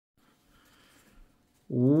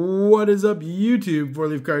What is up, YouTube?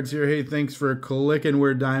 4-Leaf Cards here. Hey, thanks for clicking.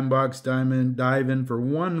 We're Dimebox diving for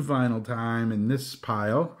one final time in this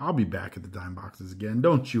pile. I'll be back at the dime boxes again,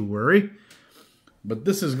 don't you worry. But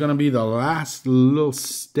this is going to be the last little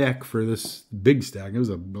stack for this big stack. It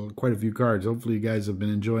was quite a few cards. Hopefully you guys have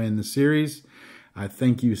been enjoying the series. I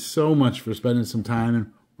thank you so much for spending some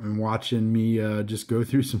time and watching me just go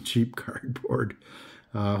through some cheap cardboard.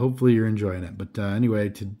 Hopefully you're enjoying it. But anyway,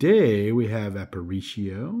 today we have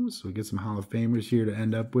Aparicio. So we get some Hall of Famers here to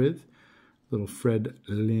end up with. Little Fred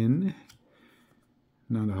Lynn.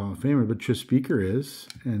 Not a Hall of Famer, but Tris Speaker is.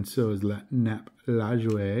 And so is Nap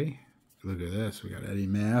Lajoie. Look at this. We got Eddie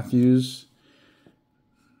Matthews.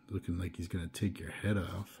 Looking like he's going to take your head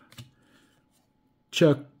off.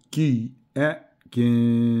 Chucky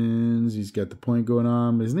Atkins. He's got the point going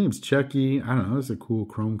on. His name's Chucky. I don't know. That's a cool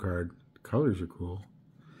chrome card. The colors are cool.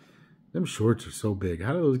 Them shorts are so big.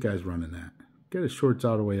 How do those guys run in that? Get his shorts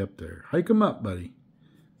all the way up there. Hike them up, buddy.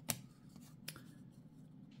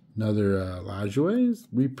 Another Lajoie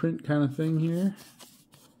reprint kind of thing here.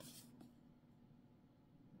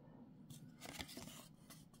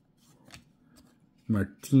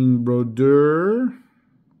 Martin Brodeur.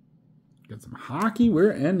 Got some hockey.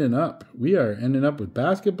 We're ending up. We are ending up with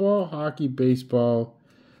basketball, hockey, baseball.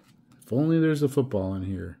 If only there's a football in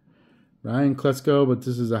here. Ryan Klesko, but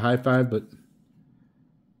this is a high five. But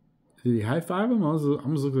did he high five him? Almost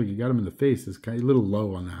looked like he got him in the face. This guy a little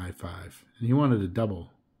low on the high five, and he wanted a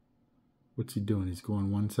double. What's he doing? He's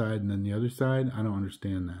going one side and then the other side. I don't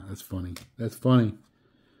understand that. That's funny. That's funny.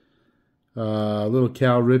 Little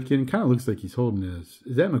Cal Ripken. Kind of looks like he's holding his.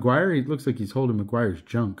 Is that McGuire? He looks like he's holding McGuire's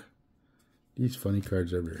junk. These funny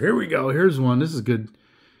cards over here. Here we go. Here's one. This is good.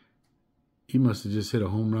 He must have just hit a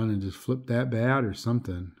home run and just flipped that bat or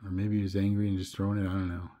something. Or maybe he was angry and just throwing it. I don't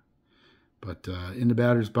know. But in the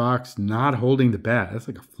batter's box, not holding the bat. That's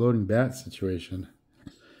like a floating bat situation.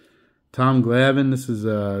 Tom Glavine. This is,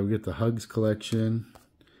 we get the Hugs collection.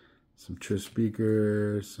 Some Tris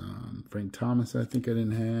Speaker. Some Frank Thomas I think I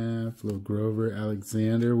didn't have. A little Grover.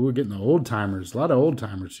 Alexander. We're getting the old timers. A lot of old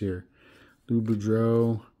timers here. Lou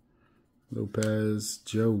Boudreau. Lopez.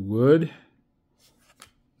 Joe Wood.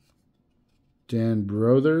 Dan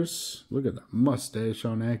Brothers. Look at the mustache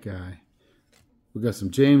on that guy. We got some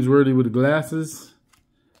James Worthy with the glasses.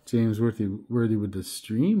 James Worthy with the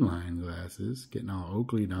streamlined glasses. Getting all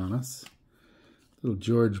Oakley on us. Little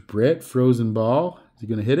George Brett. Frozen ball. Is he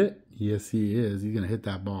going to hit it? Yes, he is. He's going to hit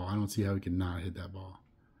that ball. I don't see how he can not hit that ball.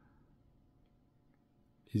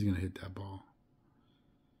 He's going to hit that ball.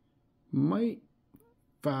 Might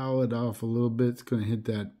foul it off a little bit. It's going to hit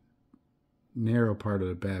that narrow part of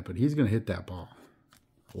the bat, but he's going to hit that ball.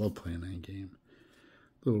 I love playing that game.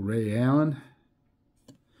 Little Ray Allen.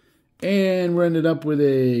 And we're ended up with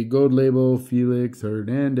a gold label Felix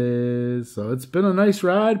Hernandez. So it's been a nice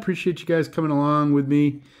ride. Appreciate you guys coming along with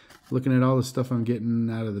me, looking at all the stuff I'm getting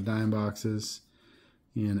out of the dime boxes.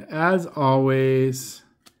 And as always,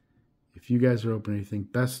 if you guys are opening anything,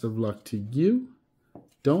 best of luck to you.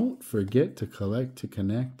 Don't forget to collect to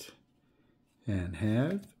connect and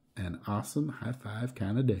have an awesome high five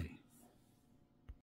kind of day.